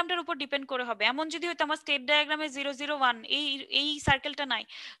ডায়াগ্রামটার উপর ডিপেন্ড করে হবে। এমন যদি হতো আমার স্টেট ডায়াগ্রামে 001 এই এই সার্কেলটা নাই,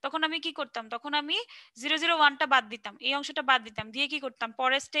 তখন আমি কি করতাম, তখন আমি 001টা বাদ দিতাম, এই অংশটা বাদ দিতাম, দিয়ে কি করতাম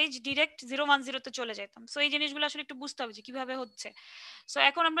পরের স্টেজ ডিরেক্ট 010 তে চলে যেতাম। সো এই জিনিসগুলো আসলে একটু বুঝতে হবে যে কিভাবে হচ্ছে। সো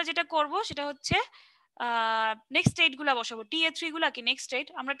এখন আমরা যেটা করব সেটা হচ্ছে নেক্সট স্টেট গুলা বসাবো। TA3 গুলা কি নেক্সট স্টেট,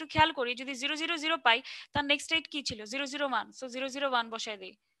 আমরা একটু খেয়াল করি, যদি 000 পাই তার নেক্সট স্টেট কি ছিল 001, সো 001 বসায়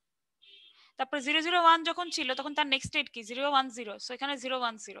দিই। তারপর 001 যখন ছিল তখন তার নেক্সট স্টেট কি 010, সো এখানে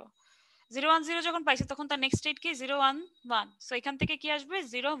 010। 010 যখন পাইছে তখন তার নেক্সট স্টেট কি 011, সো এখান থেকে কি আসবে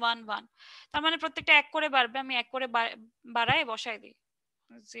 011। তার মানে প্রত্যেকটা এক করে বাড়বে, আমি এক করে বাড়ায় বসায় দিই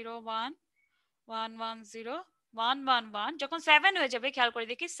 01 110 111। যখন 7 হয়ে যাবে খেয়াল করে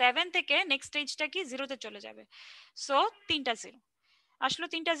দেখি 7 থেকে নেক্সট স্টেজটা কি 0 তে চলে যাবে। সো 3টা 0 আসলো,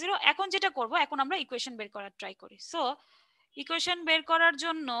 3টা 0। এখন যেটা করব, এখন আমরা ইকুয়েশন বের করার ট্রাই করি। সো ইকুয়েশন বের করার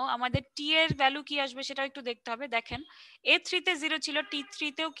জন্য আমাদের টি এর ভ্যালু কি আসবে সেটা একটু দেখতে হবে। দেখেন A3 তে 0 ছিল, T3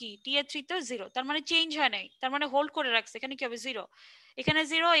 তেও কি TA3 তেও 0, তার মানে চেঞ্জ হয় নাই, তার মানে হোল্ড করে রাখছে। এখানে কি হবে 0, এখানে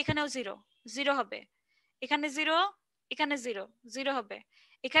 0, এখানেও 0, 0 হবে। এখানে 0, এখানে 0, 0 হবে।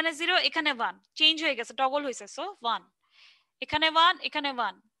 এখানে 0, এখানে 1, চেঞ্জ হয়ে গেছে, টগল হয়েছে, সো 1। এখানে 1, এখানে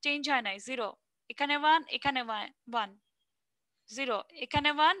 1, চেঞ্জ হয় নাই, 0। এখানে 1, এখানে 1, 0। এখানে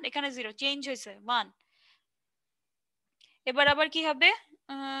 1, এখানে 0, চেঞ্জ হয়েছে 1। এবার আবার কি হবে,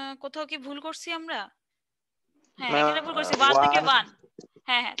 কোথাও কি ভুল করছি আমরা? হ্যাঁ, এখানে ভুল করছি, 1 থেকে 1।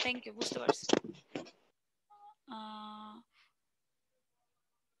 হ্যাঁ হ্যাঁ, থ্যাংক ইউ, বুঝতে পারছি।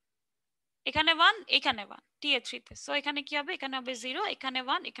 এখানে 1, এখানে 1 TA3 তে, সো এখানে কি হবে, এখানে হবে 0, এখানে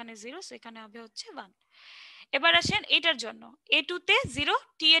 1, এখানে 0, সো এখানে হবে হচ্ছে 1। এবার আসেন এটার জন্য, A2 তে 0,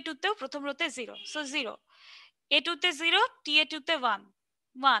 TA2 তেও প্রথম রোতে 0, সো 0। A2 তে 0, TA2 তে 1,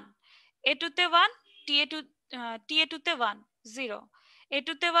 1। A2 তে 1, TA2 তে 1, 0। A2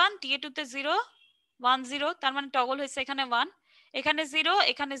 তে 1, TA2 তে 0, 1 0, তার মানে টগল হয়েছে এখানে 1। এখানে 0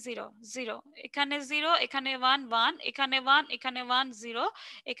 এখানে 0 0 এখানে 0 এখানে 1 1 এখানে 1 এখানে 1 0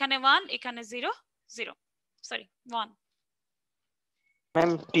 এখানে 1 এখানে 0 0 সরি 1।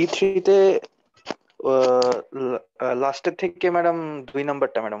 ম্যাম T3 তে লাস্টের থেকে ম্যাডাম 2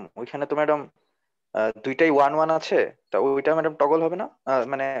 নাম্বারটা ম্যাডাম ওইখানে তো ম্যাডাম দুইটাই 1 1 আছে, তা ওইটা ম্যাডাম টগল হবে না?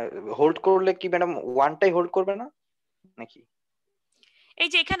 মানে হোল্ড করলে কি ম্যাডাম ওয়ানটাই হোল্ড করবে না নাকি? এই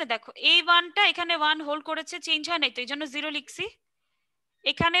যে এখানে দেখো এই 1টা এখানে 1 হোল্ড করেছে, চেঞ্জ হয় নাই তো এইজন্য 0 লিখছি।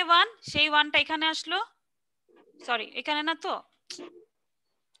 এখানে 1 সেই 1টা এখানে আসলো, সরি এখানে না তো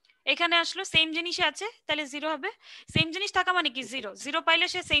এখানে আসলো, সেম জিনিসই আছে তাহলে 0 হবে। সেম জিনিস থাকা মানে কি 0, 0 পাইলে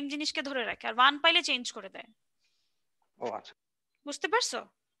সে সেম জিনিসকে ধরে রাখে, আর 1 পাইলে চেঞ্জ করে দেয়। ও আচ্ছা, বুঝতে পারছো?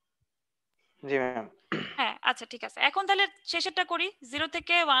 জি ম্যাম। হ্যাঁ আচ্ছা ঠিক আছে, এখন তাহলে শেষেরটা করি। 0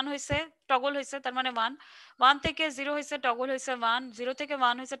 থেকে 1 হয়েছে টগল হয়েছে, তার মানে 1। 1 থেকে 0 হয়েছে টগল হয়েছে 1। 0 থেকে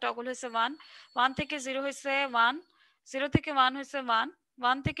 1 হয়েছে টগল হয়েছে 1। 1 থেকে 0 হয়েছে 1। 0 থেকে 1 হয়েছে 1।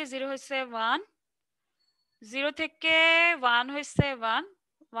 1 থেকে 0 হয়েছে 1। 0 থেকে 1 হয়েছে 1।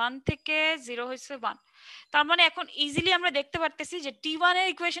 1 থেকে 0 হয়েছে 1। তার মানে এখন ইজিলি আমরা দেখতে পারতেছি যে T1 এর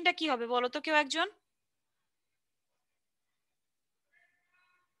ইকুয়েশনটা কি হবে বলো তো কেউ একজন।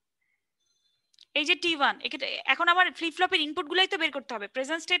 এই যে T1 এখন আমার ফ্লিপ ফ্লপের ইনপুট গুলাই তো বের করতে হবে,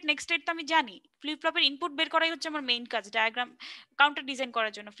 প্রেজেন্ট স্টেট নেক্সট স্টেট তো আমি জানি, ফ্লিপ ফ্লপের ইনপুট বের করাই হচ্ছে আমার মেইন কাজ ডায়াগ্রাম কাউন্টার ডিজাইন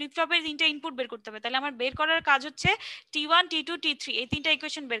করার জন্য। ফ্লিপ ফ্লপের তিনটা ইনপুট বের করতে হবে, তাহলে আমার বের করার কাজ হচ্ছে T1 T2 T3 এই তিনটা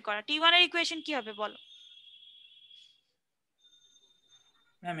ইকুয়েশন বের করা। T1 এর ইকুয়েশন কি হবে বলো।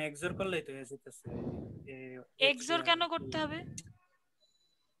 ম্যাম এক্সোর করলেই তো হয়ে যেতেছে এক্স। এক্সোর কেন করতে হবে,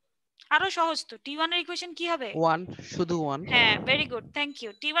 আরো সহজ তো। T1 এর ইকুয়েশন কি হবে? 1, শুধু 1। হ্যাঁ very good, thank you.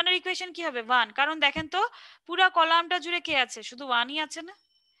 T1 এর ইকুয়েশন কি হবে? 1, কারণ দেখেন তো পুরো কলামটা জুড়ে কে আছে, শুধু 1ই আছে না,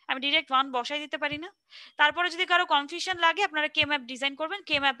 আমি ডাইরেক্ট 1 বসাই দিতে পারি না? তারপরে যদি কারো কনফিউশন লাগে আপনারা কে ম্যাপ ডিজাইন করবেন,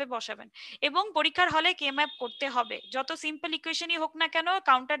 কে ম্যাপে বসাবেন। এবং পরীক্ষার হলে কে ম্যাপ করতে হবে, যত সিম্পল ইকুয়েশনই হোক না কেন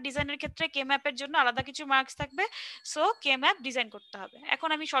কাউন্টার ডিজাইনের ক্ষেত্রে কে ম্যাপের জন্য আলাদা কিছু মার্কস থাকবে। সো কে ম্যাপ ডিজাইন করতে হবে। এখন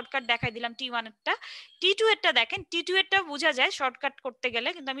আমি শর্টকাট দেখাই দিলাম T1 এরটা। T2 এরটা দেখেন, T2 এরটা বোঝা যায় শর্টকাট করতে গেলে,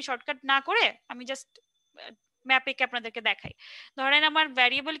 কিন্তু আমি শর্টকাট না করে আমি জাস্ট ম্যাপ এঁকে আপনাদেরকে দেখাই। ধরেন আমার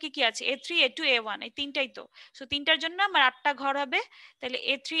ভ্যারিয়েবল কি কি আছে, A3 A2 A1 এই তিনটাই তো। সো তিনটার জন্য আমার 8টা ঘর হবে, তাহলে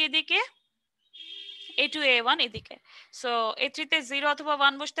A3 এদিকে A2 A1 এদিকে। সো A3 তে 0 অথবা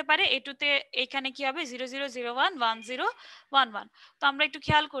 1 বসতে পারে, A2 তে এখানে কি হবে 0 0 0 1 1 0 1 1। তো আমরা একটু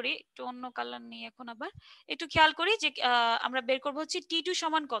খেয়াল করি, একটু অন্য কালার নিয়ে এখন আবার একটু খেয়াল করি যে আমরা বের করব হচ্ছে T2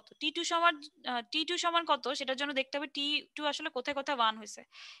 সমান কত। T2 সমান কত সেটার জন্য দেখতে হবে T2 আসলে কোথায় কোথায় 1 হয়েছে,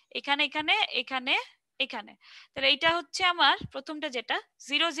 এখানে এখানে এখানে এখানে। তাহলে এটা হচ্ছে আমার প্রথমটা যেটা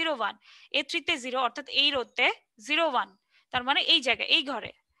 0 0 1, A3 তে 0 অর্থাৎ এই রোতে 0 1, তার মানে এই জায়গায় এই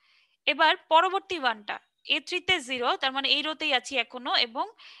ঘরে। এবার পরবর্তী 1টা A3 তে 0, তার মানে এই রোতেই আছি এখনো, এবং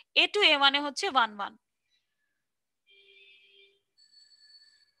A2 A1 এ হচ্ছে 1 1।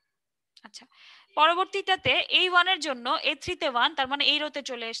 আচ্ছা, পরবর্তীটাতে এই 1 এর জন্য A3 তে 1, তার মানে এই রোতে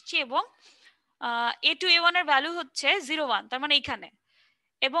চলে এসেছি, এবং A2 A1 এর ভ্যালু হচ্ছে 0 1, তার মানে এইখানে।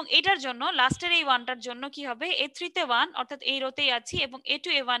 এবং এটার জন্য লাস্টের এই 1টার জন্য কি হবে, A3 তে 1 অর্থাৎ এই রোতেই আছি, এবং A2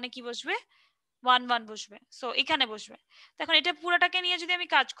 A1 এ কি বসবে 1 1 বসবে, সো এখানে বসবে। এখন এটা পুরোটাকে নিয়ে যদি আমি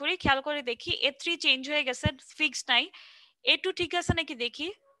কাজ করি, খেয়াল করে দেখি A3 চেঞ্জ হয়ে গেছে, ফিক্সড নাই। A2 ঠিক আছে নাকি দেখি,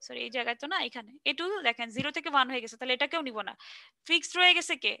 সরি এই জায়গায় তো না, এখানে A2 দেখেন 0 থেকে 1 হয়ে গেছে, তাহলে এটাকেও নিব না, ফিক্সড রয়ে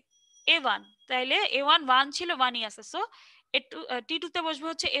গেছে কে A1, তাইলে A1 1 ছিল 1ই আছে, সো A2 T2 তে বসবে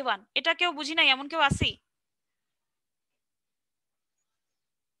হচ্ছে A1। এটা কেউ বুঝি নাই এমন কেউ আসি,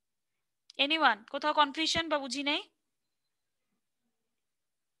 এনিওয়ান কোথাও কনফিউশন বা বুঝি নাই?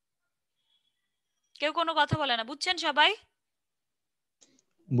 কেউ কোনো কথা বলে না, বুঝছেন সবাই?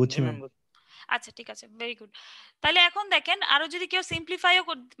 বুঝছি জি ম্যাম। ম্যাম। আচ্ছা ঠিক আছে, ভেরি গুড। তাহলে এখন দেখেন আরো যদি কেউ সিম্পলিফাইও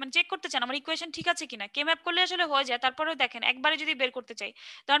মানে চেক করতে চান আমার ইকুয়েশন ঠিক আছে কিনা, কে ম্যাপ করলে আসলে হয়ে যায়, তারপরেও দেখেন একবারে যদি বের করতে চাই,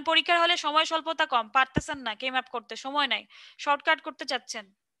 কারণ পরীক্ষার হলে সময় স্বল্পতা কম, পারতেছেন না কে ম্যাপ করতে, সময় নাই, শর্টকাট করতে চাচ্ছেন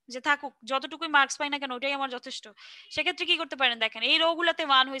যে থাকুক যতটুকুই মার্কস পাই না কেন ওটাই আমার যথেষ্ট, সেক্ষেত্রে কি করতে পারেন দেখেন এই রো গুলাতে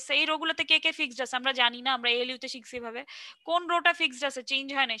 1 হয়েছে, এই রো গুলাতে কে কে ফিক্সড আছে আমরা জানি না, আমরা এলইউ তে শিখছি এভাবে, কোন রোটা ফিক্সড আছে চেঞ্জ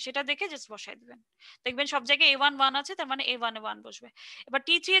হয় না সেটা দেখে জাস্ট বসাই দিবেন, দেখবেন সব জায়গায় A1 1 আছে, তার মানে A1 এ 1 বসবে। এবার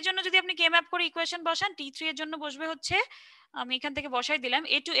T3 এর জন্য যদি আপনি কে ম্যাপ করে ইকুয়েশন বসান, T3 এর জন্য বসবে হচ্ছে, আমি এখান থেকে বসাই দিলাম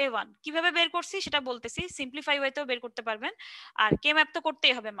A2 A1। কিভাবে বের করছি সেটা বলতেছি, সিম্পলিফাই ওয়েতেও বের করতে পারবেন, আর কে ম্যাপ তো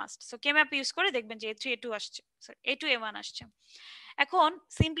করতেই হবে মাস্ট। সো কে ম্যাপ ইউজ করে দেখবেন যে A3 A2 আসছে, সরি A2 A1 আসছে। এখন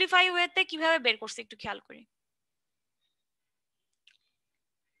সিম্পলিফাই ওয়েতে কিভাবে বের করছি একটু খেয়াল করি।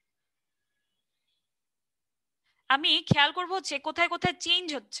 আমি খেয়াল করবো হচ্ছে কোথায় কোথায় চেঞ্জ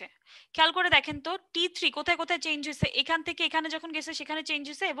হচ্ছে, খেয়াল করে দেখেন তো T3 কোথায় কোথায় চেঞ্জ হয়েছে, এখান থেকে এখানে যখন গেছে সেখানে চেঞ্জ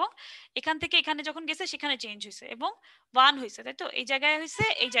হয়েছে, এবং এখান থেকে এখানে যখন গেছে সেখানে চেঞ্জ হয়েছে, এবং 1 হয়েছে, তাই তো এই জায়গায় হয়েছে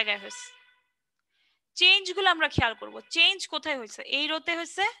এই জায়গায় হয়েছে। চেঞ্জ গুলো আমরা খেয়াল করব। চেঞ্জ কোথায় হয়েছে? এই রোতে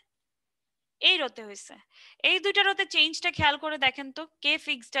হয়েছে, এই রোতে হয়েছে। এই দুইটা রোতে চেঞ্জটা খেয়াল করে দেখেন তো কে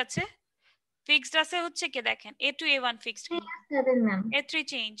ফিক্সড আছে। ফিক্সড আছে হচ্ছে কে দেখেন A2 A1 fixed, 7 ma'am. A3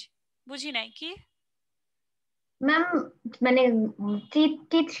 change. বুঝি নাই কি ম্যাম মানে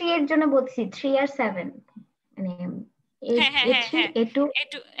T3 এর জন্য বলছি 3 আর 7 মানে হ্যাঁ হ্যাঁ হ্যাঁ A3 হ্যাঁ A2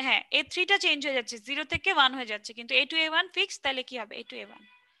 A2 হ্যাঁ A3 টা চেঞ্জ হয়ে যাচ্ছে, 0 থেকে 1 হয়ে যাচ্ছে, কিন্তু A2 A1 ফিক্স, তাহলে কি হবে A2 A1।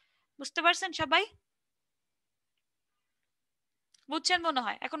 বুঝতে পারছেন সবাই? বুঝছেন মনে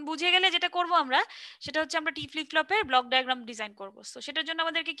হয়। এখন বুঝে গেলে যেটা করব আমরা সেটা হচ্ছে আমরা টি ফ্লিপ ফ্লপের ব্লক ডায়াগ্রাম ডিজাইন করব। সো সেটার জন্য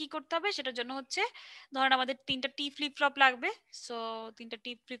আমাদেরকে কি করতে হবে, সেটার জন্য হচ্ছে ধরেন আমাদের 3টা টি ফ্লিপ ফ্লপ লাগবে। সো 3টা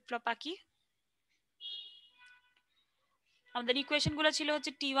টি ফ্লিপ ফ্লপ আঁকি। আমাদের ইকুয়েশন গুলো ছিল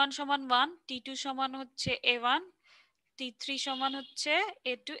হচ্ছে T1 সমান 1, T2 সমান হচ্ছে A1, T3 সমান হচ্ছে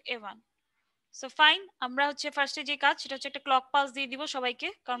A2 A1। সো ফাইন, আমরা হচ্ছে ফার্স্টে যে কাজ সেটা হচ্ছে একটা ক্লক পালস দিয়ে দিব সবাইকে,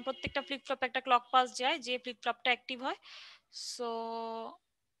 কারণ প্রত্যেকটা ফ্লিপ ফ্লপে একটা ক্লক পালস যায়, যে ফ্লিপ ফ্লপটা অ্যাক্টিভ হয়। সো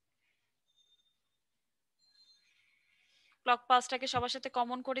ক্লক পালসটাকে সবার সাথে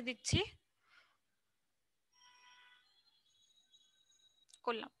কমন করে দিচ্ছি,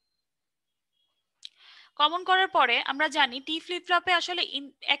 করলাম। কমন করার পরে আমরা জানি টি ফ্লিপ ফ্লপে আসলে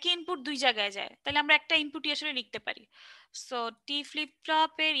একই ইনপুট দুই জায়গায় যায়, তাহলে আমরা একটা ইনপুটই আসলে লিখতে পারি। সো টি ফ্লিপ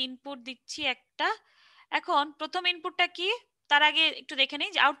ফ্লপের ইনপুট দিচ্ছি একটা। এখন প্রথম ইনপুটটা কি, তার আগে একটু দেখে নেই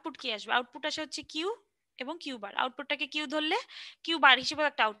যে আউটপুট কি আসবে। আউটপুট আসে হচ্ছে কিউ এবং কিউ বার। আউটপুটটাকে কিউ ধরলে কিউ বার হিসেবে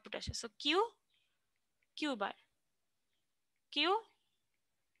একটা আউটপুট আসে। সো কিউ কিউ বার কিউ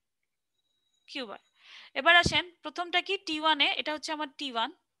কিউ বার। এবার আসেন প্রথমটা কি T1 এ, এটা হচ্ছে আমার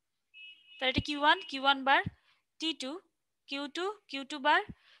T1, তাহলে এটা Q1 Q1 বার, T2 Q2 Q2 বার,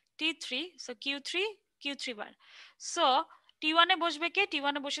 T3 সো Q3 Q3 বার। সো T1 এ বসবে কে,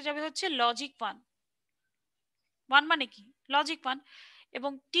 T1 এ বসে যাবে হচ্ছে লজিক 1। 1 মানে কি লজিক 1।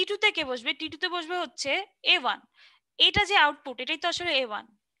 এবং T2 তে কে বসবে, T2 তে বসবে হচ্ছে A1। এটা যে আউটপুট এটাই তো আসলে A1।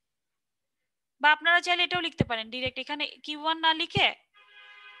 বা আপনারা চাইলে এটাও লিখতে পারেন ডিরেক্ট, এখানে Q1 না লিখে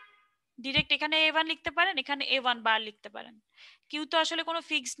ডিরেক্ট এখানে A1 লিখতে পারেন, এখানে A1 বার লিখতে পারেন। কিউ তো আসলে কোনো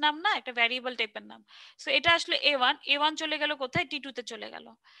ফিক্সড নাম না, একটা ভ্যারিয়েবল টাইপের নাম। সো এটা আসলে A1, A1 চলে গেল কোথায়, T2 তে চলে গেল।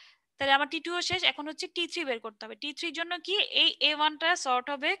 তাহলে আমার T2 ও শেষ, এখন হচ্ছে T3 বের করতে হবে। T3 এর জন্য কি এই A1 টা সর্ট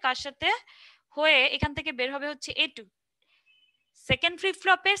হবে কার সাথে, হয়ে এখান থেকে বের হবে হচ্ছে A2। Second flip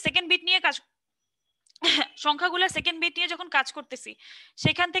ফ্লপে second bit নিয়ে কাজ সংখ্যাগুলো সেকেন্ড বিট নিয়ে যখন কাজ করতেছি,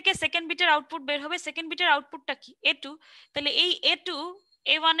 সেখান থেকে সেকেন্ড বিটের আউটপুট বের হবে। সেকেন্ড বিটের আউটপুটটা কি A2, তাহলে এই A2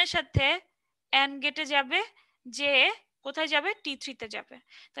 A1 এর সাথে এন্ড গেটে যাবে, যে কোথায় যাবে T3 তে যাবে।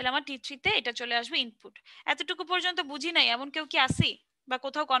 তাহলে আমার T3 তে এটা চলে আসবে ইনপুট। এতটুকু পর্যন্ত বুঝি নাই এমন কেউ কি আসি বা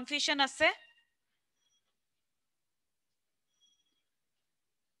কোথাও কনফিউশন আছে?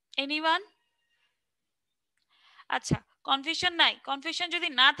 এনিওয়ান? আচ্ছা, কনফিউশন নাই। কনফিউশন যদি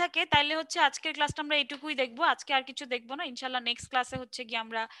না থাকে তাহলে হচ্ছে আজকের ক্লাসটা আমরা এইটুকুই দেখবো, আজকে আর কিছু দেখবো না। ইনশাআল্লাহ নেক্সট ক্লাসে হচ্ছে কি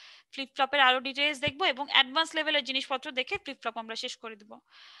আমরা ফ্লিপ ফ্লপের আরো ডিটেইলস দেখবো এবং অ্যাডভান্স লেভেলের জিনিসপত্র দেখে ফ্লিপ ফ্লপ আমরা শেষ করে দেব।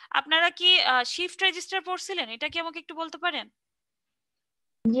 আপনারা কি শিফট রেজিস্টার পড়ছিলেন? এটা কি আমাকে একটু বলতে পারেন?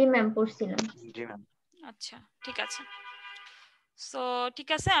 জি ম্যাম পড়ছিলাম। জি ম্যাম। আচ্ছা ঠিক আছে। সো ঠিক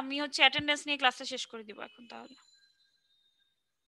আছে, আমি হচ্ছে অ্যাটেন্ডেন্স নিয়ে ক্লাসটা শেষ করে দিব এখন তাহলে।